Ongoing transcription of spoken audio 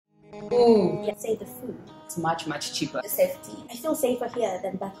Ooh. Yeah, say the food. It's much, much cheaper. The safety. I feel safer here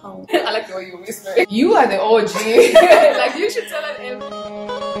than back home. I like the way you whisper. You are the OG. Like, you should tell it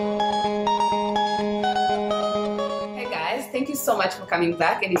Hey guys, thank you so much for coming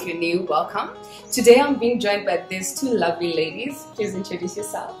back. And if you're new, welcome. Today I'm being joined by these two lovely ladies. Please introduce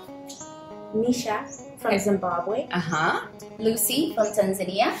yourself. Nisha from Zimbabwe. Lucy from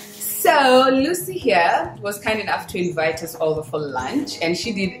Tanzania. So Lucy here was kind enough to invite us over for lunch, and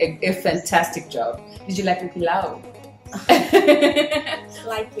she did a fantastic job. Did you like the pilau?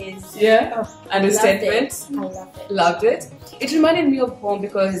 Like is Understatement. I loved it. Loved it. It reminded me of home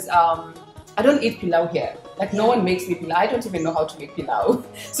because I don't eat pilau here. Like no one makes me pilau. I don't even know how to make pilau.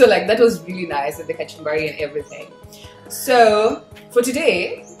 So like that was really nice, and the kachumbari and everything. So for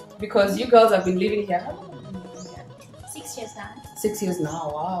today, because you girls have been living here, how long have you been living here? 6 years now. 6 years now.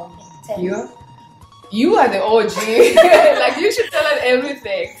 Wow. 10. You are the OG. Like you should tell us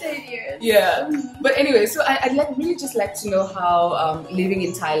everything. 10 years. Yeah. But anyway, so I'd really just like to know how living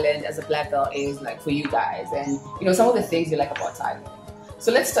in Thailand as a black girl is like for you guys, and you know some of the things you like about Thailand.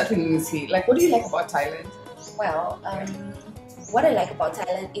 So let's start with Lucy. Like, what do you like about Thailand? Well, what I like about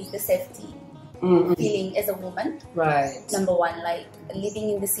Thailand is the safety feeling as a woman. Right. Number one, like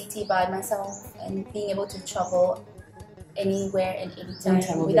living in the city by myself and being able to travel anywhere and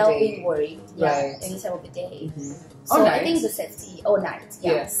anytime without being worried. Right. Any time of the day. So I think the safety,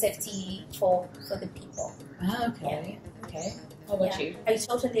 safety for the people. Okay. Okay. How about you? I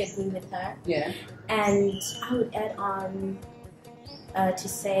totally agree with her. Yeah. And I would add on to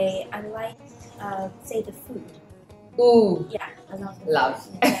say I like say the food. Ooh. Yeah, I love the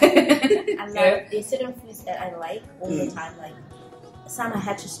food. I love there's certain foods that I like all the time. Like some I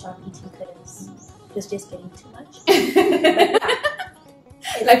had to stop eating because it was just getting too much.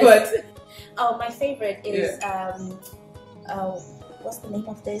 Like what? Oh, my favorite is what's the name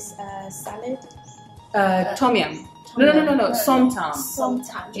of this salad? Tom yum. No. Somtam.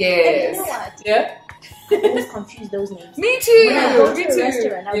 Somtam. Yes. And you know what? Yeah. I always confuse those names. Me too. When I go to a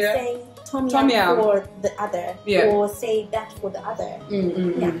restaurant, I would say tom yum for the other, or say that for the other.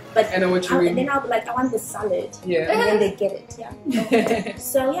 Yeah, but I know what you mean. Then I'll be like, I want the salad. Yeah. And then they get it. Yeah.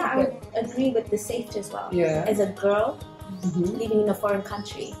 So yeah, I would agree with the safety as well. Yeah. As a girl living in a foreign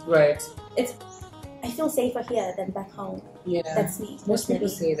country, Right. I feel safer here than back home. Yeah. That's me. Most people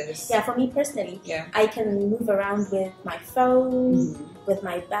say this. Yeah, for me personally, Yeah. I can move around with my phone, with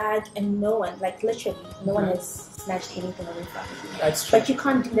my bag, and no one, like literally, no one has snatched anything away from me. That's true. But you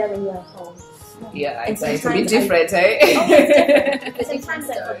can't do that when you're at home. Yeah, And it's a bit sometimes different, eh? Because sometimes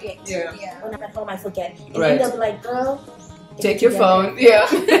I forget. Yeah. When I'm at home, I forget. And Right. then they'll be like, girl, Take your phone. Yeah.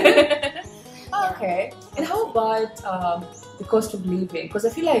 Okay. And how about the cost of living? Because I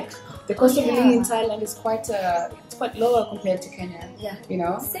feel like the cost of living in Thailand is quite lower compared to Kenya. Yeah. You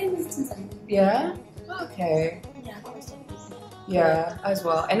know? Same as Tanzania. Yeah. Okay. yeah, cost of living. Yeah, as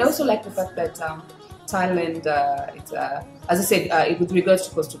well. And also like the fact that Thailand, it's as I said, with regards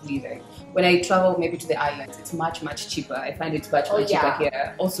to cost of living, when I travel maybe to the islands, it's much cheaper. I find it much cheaper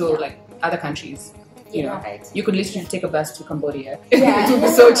here. Also, like other countries. You know, you could literally take a bus to Cambodia. Yeah. It would be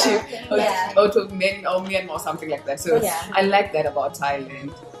so cheap. Yeah. Or to Myanmar or something like that. So I like that about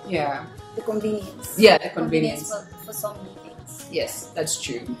Thailand. Yeah. The convenience. Yeah, the convenience. For so many things. Yes, that's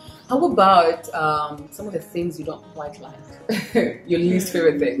true. How about some of the things you don't quite like? Your least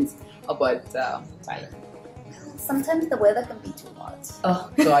favorite things about Thailand? Sometimes the weather can be too hot. Oh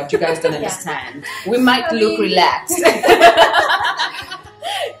God, you guys don't understand. We might look relaxed.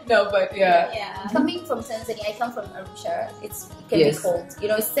 No, but Coming from Tanzania, I come from Arusha. It can be cold. You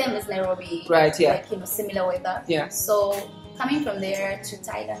know, it's same as Nairobi. Right. Yeah. Like, you know, similar weather. Yeah. So coming from there to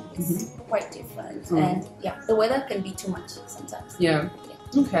Thailand is quite different, and the weather can be too much sometimes. Yeah.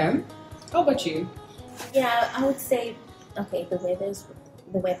 Okay. How about you? Yeah, I would say, okay, the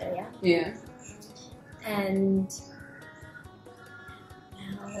weather, yeah. Yeah. And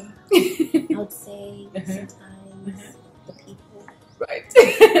I would say sometimes the people. Right.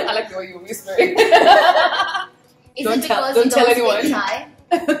 I like the way you're whispering. Don't tell anyone. Thai?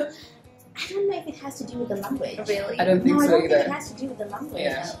 I don't know if it has to do with the language. Really? I don't think I so don't either. think it has to do with the language.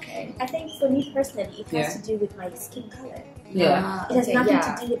 Yeah. Okay. I think for me personally, it has to do with my skin color. Yeah. It has nothing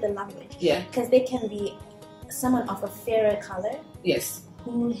to do with the language. Yeah. Because they can be someone of a fairer color Yes.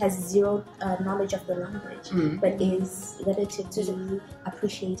 who has zero knowledge of the language, but is relatively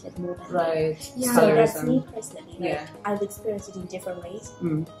appreciated more than Right. Yeah. So that's me personally. Like, I've experienced it in different ways.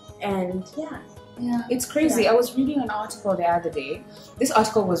 And Yeah. It's crazy. I was reading an article the other day. This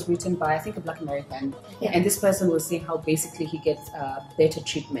article was written by, I think, a Black American. Yeah. And this person was saying how basically he gets better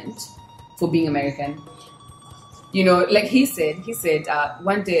treatment for being American. You know, like he said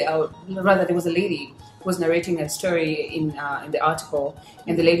one day, rather there was a lady who was narrating a story in the article,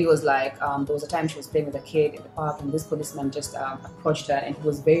 and the lady was like, there was a time she was playing with a kid in the park, and this policeman just approached her, and he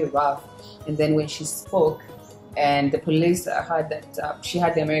was very rough. And then when she spoke, and the police heard that she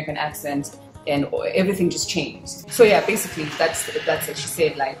had the American accent, and everything just changed. So yeah, basically that's it. She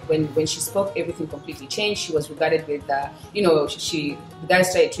said like when she spoke, everything completely changed. She was regarded with you know, the guy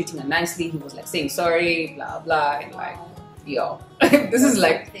started treating her nicely. He was like saying sorry, blah blah, and like, yo, this is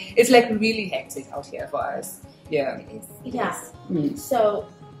like, it's like really hectic out here for us. Yeah. It is. So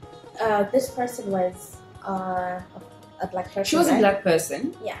this person was a black person. She was a black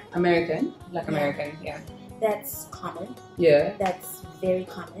person. Yeah. American, black American. Yeah. That's common. Yeah. That's very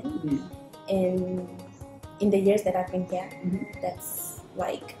common. In the years that I've been here, that's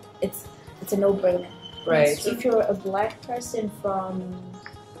like it's a no-brainer. Right. So if you're a black person from,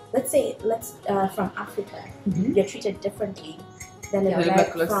 let's from Africa, you're treated differently than a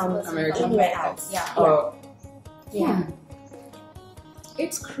black from American. anywhere else. Yeah. Oh. Yeah.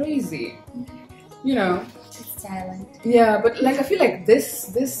 It's crazy. You know. It's Thailand. Yeah, but like I feel like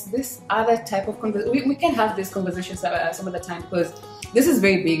this other type of conversation, we can have this conversation some of the time, because this is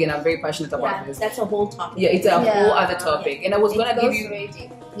very big and I'm very passionate about this. That's a whole topic. Yeah, it's a whole other topic, and I was gonna give you. Really.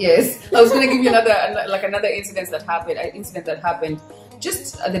 Yes, I was gonna give you another incident that happened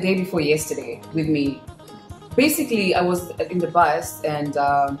just the day before yesterday with me. Basically, I was in the bus and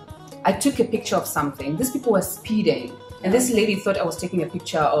I took a picture of something. These people were speeding, and this lady thought I was taking a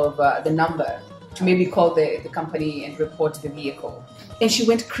picture of the number to maybe call the company and report the vehicle. And she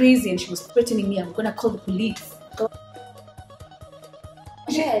went crazy and she was threatening me, I'm gonna call the police.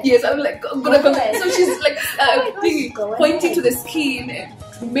 Yes, I'm like, I'm gonna call. So she's like pointing to the screen and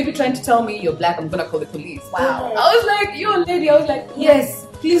maybe trying to tell me, you're black, I'm gonna call the police. Wow. I was like, yo lady, I was like, yes,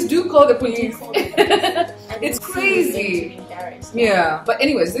 please do call the police. It's crazy. Yeah, but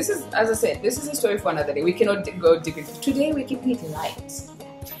anyways, this is, as I said, this is a story for another day. We cannot go deep into it. Today we're keeping it light.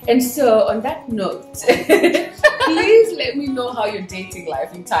 And so, on that note, please let me know how your dating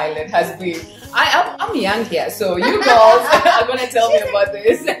life in Thailand has been. I'm young here, so you girls are going to tell me about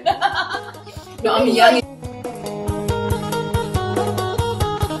this. No, I'm young.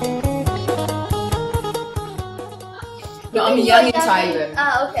 No, I'm young in Thailand.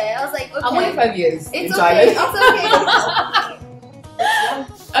 Ah, okay. I was like, okay. I'm only 5 years in It's Thailand. okay. It's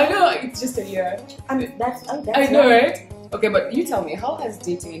okay. I know, it's just a year. That's I know, right? Okay, but you tell me, how has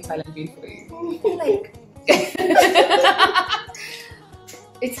dating in Thailand been for you? I feel like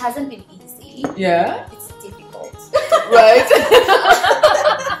it hasn't been easy. Yeah? It's difficult. Right?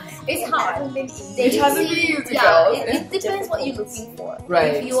 It's hard. It hasn't been easy, Yeah, girls. it depends what you're looking for.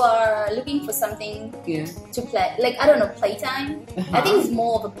 Right. If you are looking for something Yeah. to play, like, I don't know, playtime. I think it's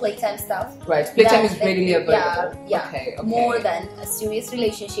more of a playtime stuff. Right, playtime than- is readily available. Yeah. Okay. More than a serious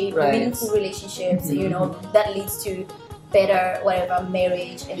relationship, Right. meaningful relationships, Mhm. you know, that leads to better, whatever,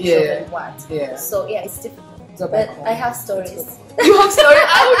 marriage and Yeah. children, what. Yeah. So, yeah, it's difficult. So back But home. I have stories. You have stories?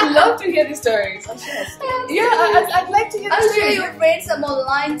 I would love to hear the stories. Yeah, I'd like to hear the I'm sure stories. you've read some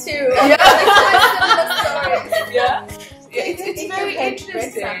online too. Yeah. Similar stories. Yeah. It's very Okay,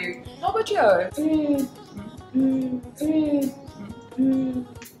 interesting. How about yours?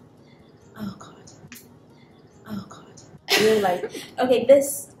 Oh God. You're like, okay,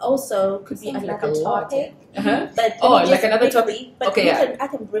 this also could be Sounds like another a lot. topic. Uh-huh. But Oh, let me like just another briefly- topic. But Okay, yeah. I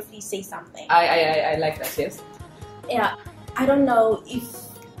can briefly say something. I like that, yes. Yeah, I don't know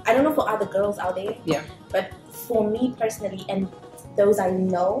for other girls out there. Yeah. But for me personally, and those I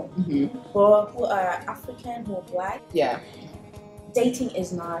know Mm-hmm. who are African, who are black, Yeah. dating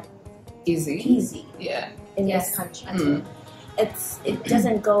is not Easy. easy Yeah. in Yes. this country. Mm. It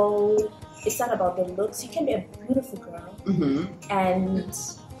doesn't go. It's not about the looks. You can be a beautiful girl Mm-hmm. and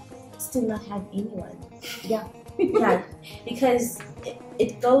still not have anyone. Yeah. Yeah, because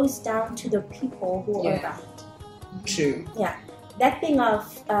it goes down to the people who are Yeah. around. True. That thing of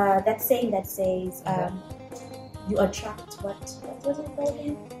that saying that says you attract what was it called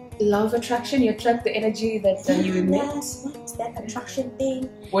again? Love attraction. You attract the energy that you emit. Yes, what that attraction thing?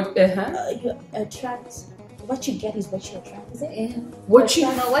 What? You attract what you get is what you attract. Is it? Yeah. What you?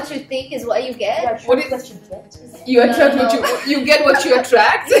 No, what you think is what you You get. attract What is- what you get. Is it? You attract No. what you get what you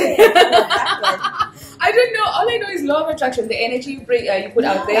attract. Yeah, I don't know. All I know is law of attraction. The energy you bring, you put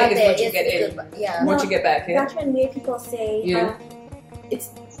out there is what you yes, get it's in. good, yeah. What you get back. Yeah. that's when people say Yeah. it's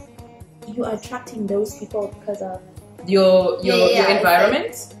you are attracting those people because of Your Yeah, it's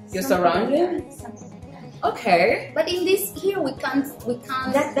environment, your something like surrounding. that, something like that. Okay. But in this here, we can't.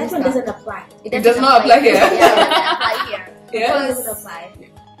 That one doesn't apply. It does not apply here. Yeah, it doesn't apply here. Yeah. It Because doesn't apply.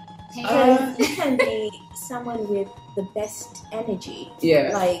 You can be someone with the best energy.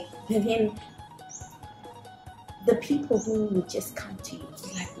 Yeah. Like, but then the people who would just come to you,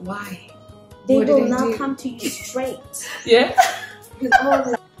 Like, why? they What did will I not do? come to you straight. Yeah. With all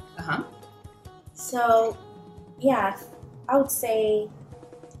the- Uh-huh. So, yeah, I would say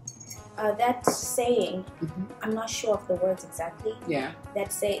that saying, I'm not sure of the words exactly. Yeah.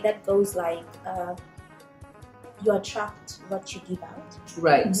 That goes like, you attract what you give out.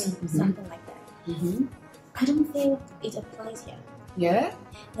 Right. Something like that. I don't think it applies here. Yeah.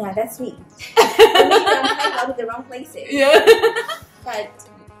 Yeah, that's me. Maybe I'm hanging out in the wrong places. Yeah. But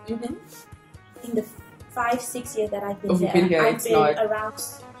in the 5-6 years that I've been You've there, been here, I've it's been not- around.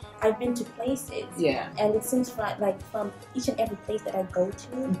 I've been to places. Yeah. And it seems like from each and every place that I go to,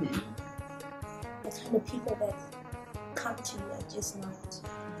 the kind of people that come to you are just not.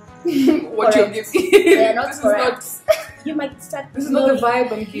 What you're Correct. giving. They're not This is correct. You might start. This is not the feeling-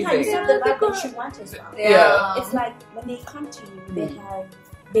 vibe I'm Yeah, giving. it's not the vibe that you want as well. Yeah. It's like when they come to you,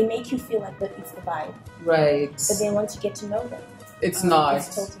 they make you feel like that it's the vibe. Right. But then once you get to know them, It's not.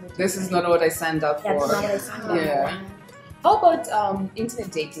 It's totally This is different. not what I signed up Yeah, for. it's not what I signed up Yeah. for. How about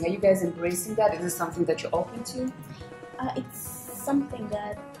internet dating? Are you guys embracing that? Is this something that you're open to? It's something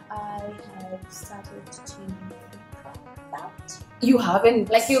that I have started to think about. You haven't.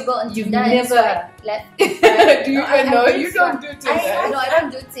 Like you go on You've Tinder and never. swipe left. Do you No, I even know? think You so. don't do Tinder. No, I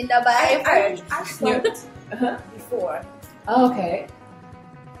don't do Tinder, but I've heard. I swiped before, Oh, okay.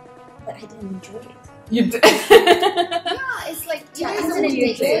 but I didn't enjoy it. You do. Yeah, it's like Yeah, internet I dating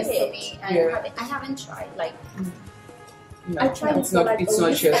enjoyed is for it. me. Yeah. I haven't tried. Like No, I tried it's it for not. like It's a not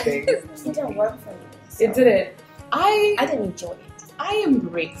week. your thing. It didn't work for me. So It didn't. I didn't enjoy it. I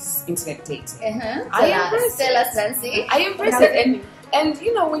embrace internet dating. I embrace tell it. us, Nancy. I embrace it, and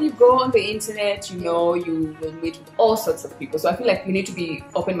you know, when you go on the internet, you know you will meet with all sorts of people. So I feel like you need to be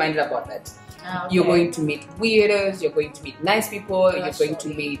open-minded about that. You're going to meet weirdos. You're going to meet nice people. You're going to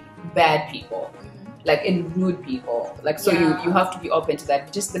meet bad people, like and rude people. Like so, you have to be open to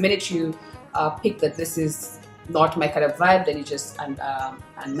that. Just the minute you pick that this is not my kind of vibe, then you just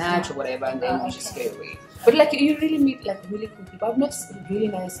unmatch or whatever, and then you just get away. But like you really meet like really cool people. I've met really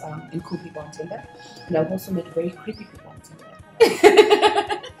nice and cool people on Tinder, and I've also met very creepy people on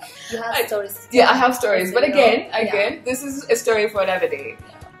Tinder. You have stories. Yeah, I have stories, but again, Yeah. this is a story for another day.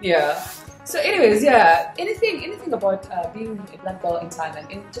 Yeah. So, anyways, yeah. Anything about being a black girl in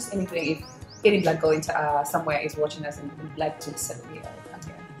Thailand, and just anything if any black girl in somewhere is watching us and would like to settle here or come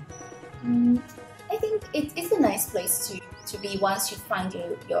here. I think it's a nice place to be once you find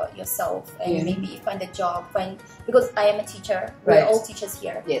yourself and maybe you find a job. Because I am a teacher, we're all teachers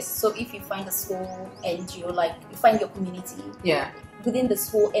here. Yes. So if you find a school and you find your community within the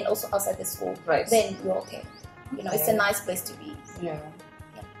school and also outside the school, then you're okay. You know, it's a nice place to be. Yeah.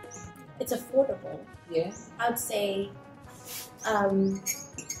 It's affordable. Yeah. I'd say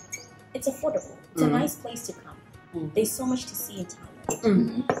it's affordable. It's a nice place to come. There's so much to see in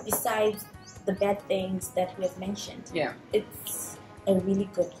Thailand. Besides the bad things that we have mentioned, it's a really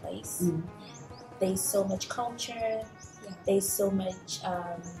good place. There's so much culture. There's so much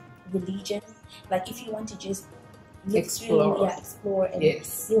religion. Like if you want to just explore, and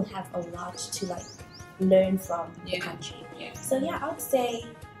you'll have a lot to learn from the country. So I would say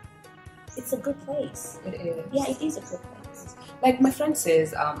it's a good place. It is. Yeah, it is a good place. Like my friend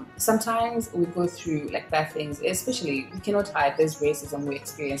says, sometimes we go through bad things, especially we cannot hide there's racism, we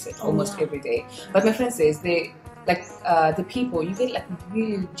experience it almost every day. But my friend says the people, you get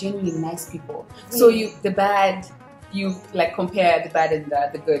really genuinely nice people. So you compare the bad and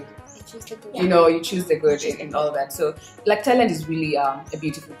the good. You choose the good. You know, you choose the good and all that. So Thailand is really a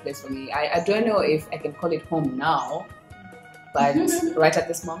beautiful place for me. I don't know if I can call it home now, but right at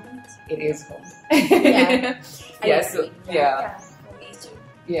this moment, it is home. For me too.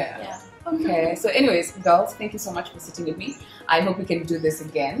 Yeah. Okay. So, anyways, girls, thank you so much for sitting with me. I hope we can do this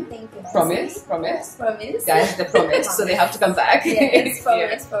again. Thank you. Promise. Promise. Guys, the promise. So they have to come back. Yes,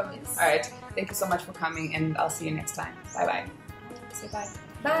 promise. All right. Thank you so much for coming, and I'll see you next time. Bye bye. Say bye.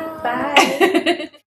 Bye.